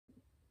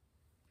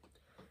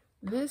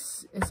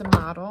This is a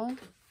model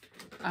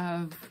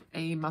of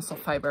a muscle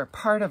fiber,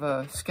 part of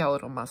a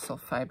skeletal muscle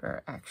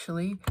fiber,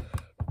 actually.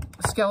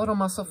 Skeletal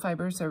muscle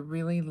fibers are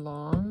really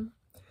long,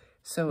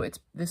 so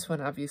this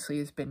one obviously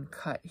has been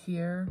cut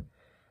here,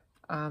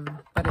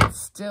 but it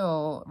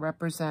still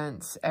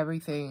represents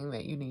everything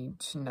that you need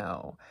to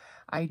know.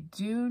 I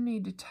do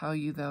need to tell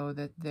you, though,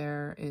 that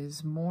there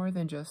is more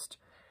than just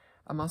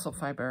a muscle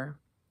fiber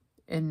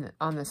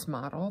on this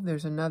model.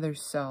 There's another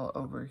cell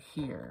over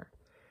here.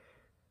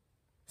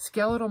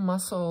 Skeletal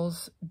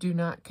muscles do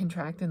not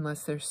contract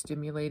unless they're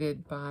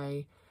stimulated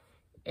by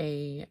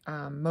a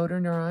motor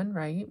neuron,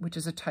 right, which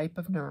is a type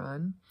of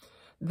neuron.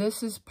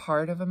 This is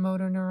part of a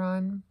motor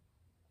neuron.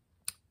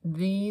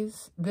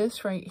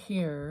 This right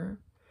here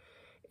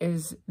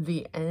is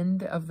the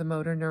end of the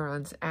motor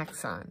neuron's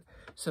axon.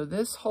 So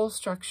this whole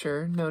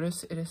structure,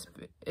 notice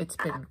it's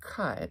been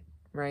cut,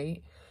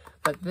 right?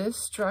 But this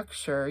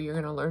structure you're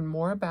going to learn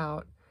more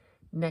about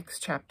next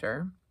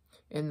chapter,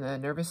 in the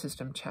nervous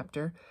system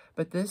chapter,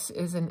 but this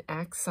is an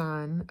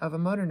axon of a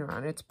motor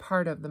neuron. It's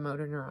part of the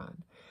motor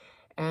neuron.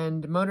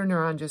 And motor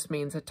neuron just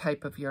means a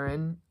type of a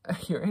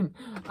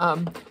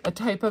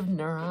type of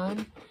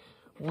neuron.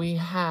 We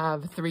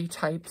have 3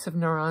 types of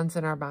neurons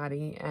in our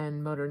body,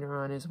 and motor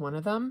neuron is one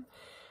of them.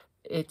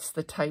 It's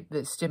the type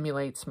that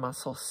stimulates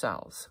muscle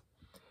cells.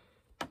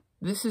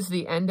 This is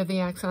the end of the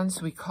axon,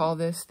 so we call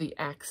this the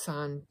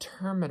axon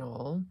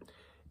terminal.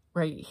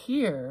 Right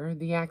here,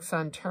 the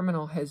axon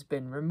terminal has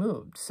been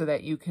removed so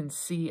that you can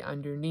see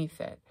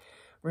underneath it.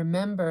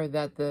 Remember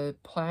that the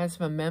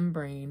plasma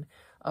membrane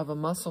of a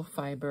muscle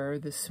fiber,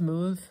 the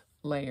smooth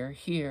layer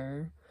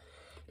here,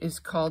 is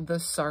called the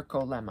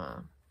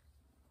sarcolemma.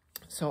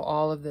 So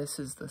all of this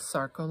is the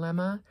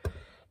sarcolemma.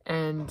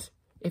 And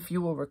if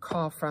you will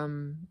recall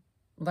from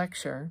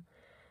lecture,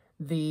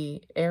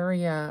 the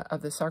area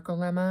of the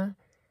sarcolemma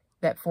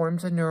that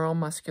forms a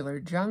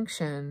neuromuscular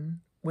junction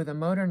with a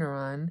motor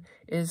neuron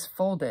is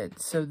folded.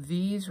 So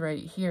these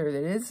right here,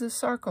 that is the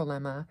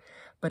sarcolemma,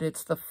 but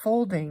it's the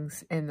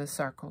foldings in the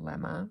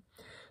sarcolemma.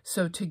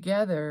 So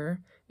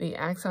together, the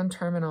axon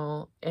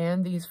terminal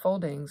and these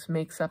foldings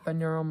makes up a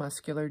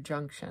neuromuscular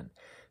junction.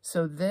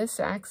 So this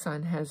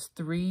axon has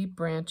 3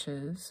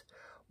 branches.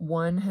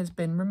 One has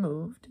been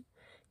removed.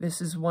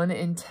 This is one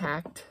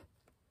intact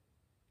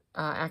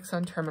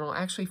axon terminal,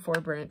 actually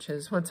 4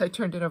 branches. Once I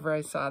turned it over,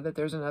 I saw that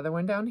there's another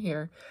one down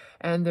here,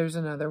 and there's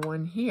another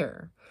one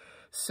here.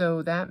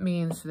 So that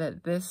means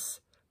that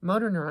this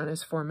motor neuron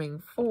is forming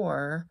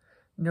 4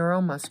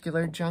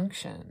 neuromuscular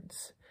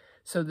junctions.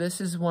 So this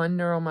is one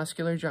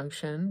neuromuscular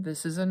junction,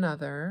 this is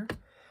another,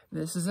 and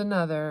this is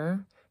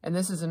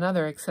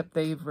another, except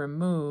they've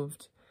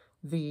removed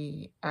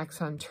the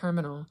axon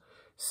terminal.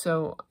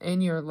 So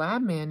in your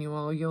lab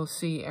manual, you'll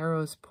see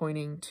arrows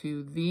pointing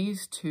to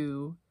these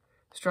 2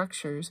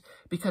 structures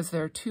because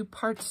there are 2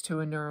 parts to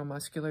a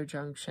neuromuscular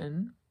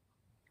junction,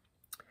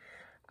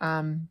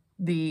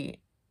 the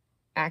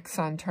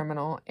axon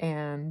terminal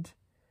and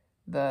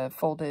the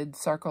folded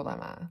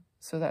sarcolemma.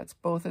 So that's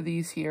both of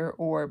these here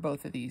or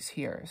both of these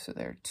here. So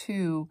there are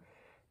 2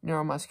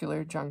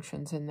 neuromuscular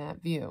junctions in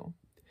that view.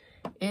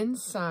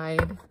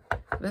 Inside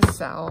the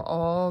cell,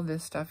 all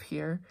this stuff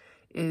here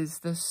is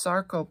the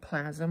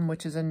sarcoplasm,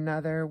 which is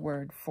another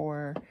word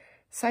for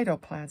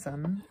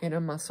cytoplasm in a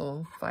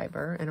muscle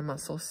fiber, in a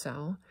muscle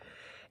cell.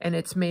 And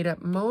it's made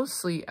up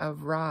mostly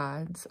of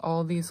rods.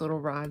 All these little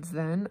rods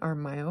then are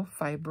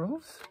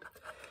myofibrils.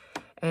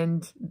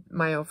 And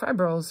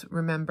myofibrils,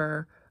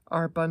 remember,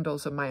 are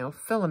bundles of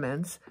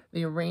myofilaments.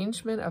 The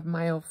arrangement of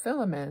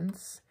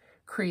myofilaments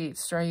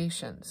creates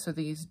striations. So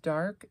these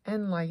dark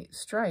and light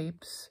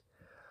stripes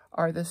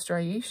are the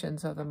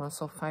striations of the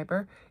muscle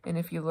fiber. And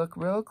if you look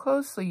real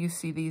closely, you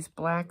see these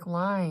black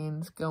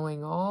lines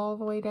going all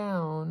the way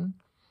down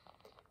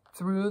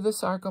through the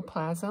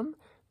sarcoplasm.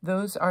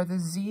 Those are the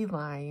Z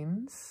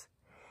lines.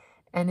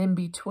 And in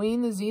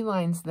between the Z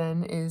lines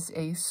then is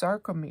a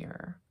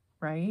sarcomere,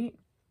 right?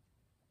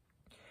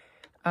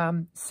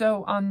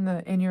 So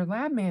in your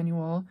lab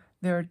manual,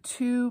 there are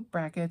 2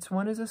 brackets.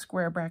 One is a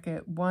square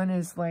bracket. One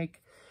is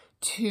like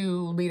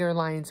 2 leader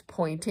lines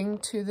pointing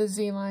to the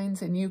Z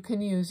lines, and you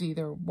can use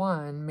either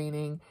one,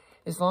 meaning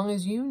as long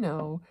as you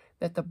know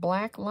that the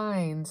black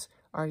lines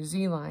are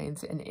Z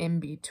lines and in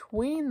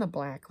between the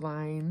black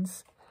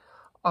lines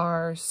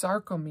are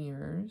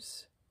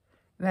sarcomeres,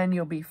 then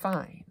you'll be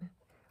fine.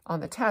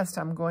 On the test,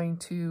 I'm going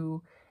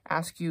to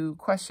ask you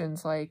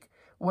questions like,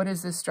 what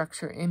is this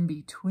structure in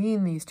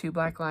between these 2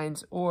 black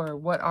lines, or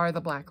what are the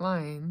black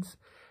lines?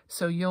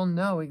 So you'll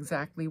know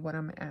exactly what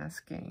I'm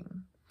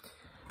asking.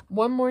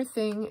 One more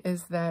thing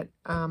is that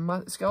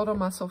skeletal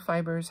muscle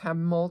fibers have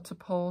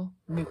multiple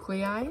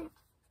nuclei.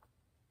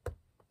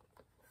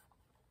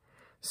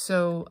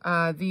 So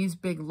these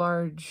big,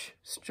 large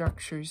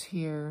structures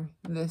here,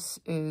 this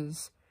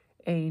is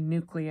a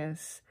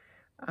nucleus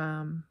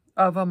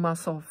of a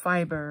muscle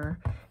fiber.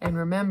 And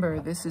remember,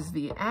 this is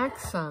the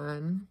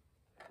axon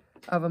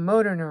of a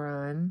motor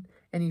neuron,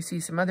 And you see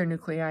some other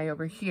nuclei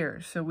over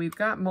here. So we've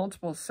got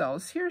multiple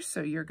cells here,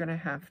 so you're going to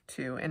have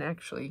to, and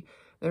actually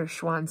there's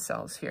Schwann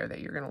cells here that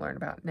you're going to learn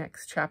about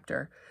next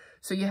chapter.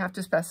 So you have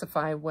to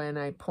specify when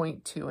I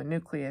point to a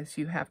nucleus,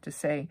 you have to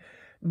say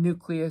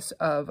nucleus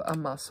of a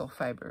muscle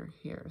fiber.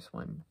 Here's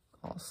one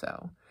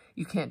also.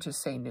 You can't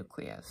just say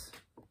nucleus.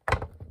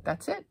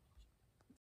 That's it.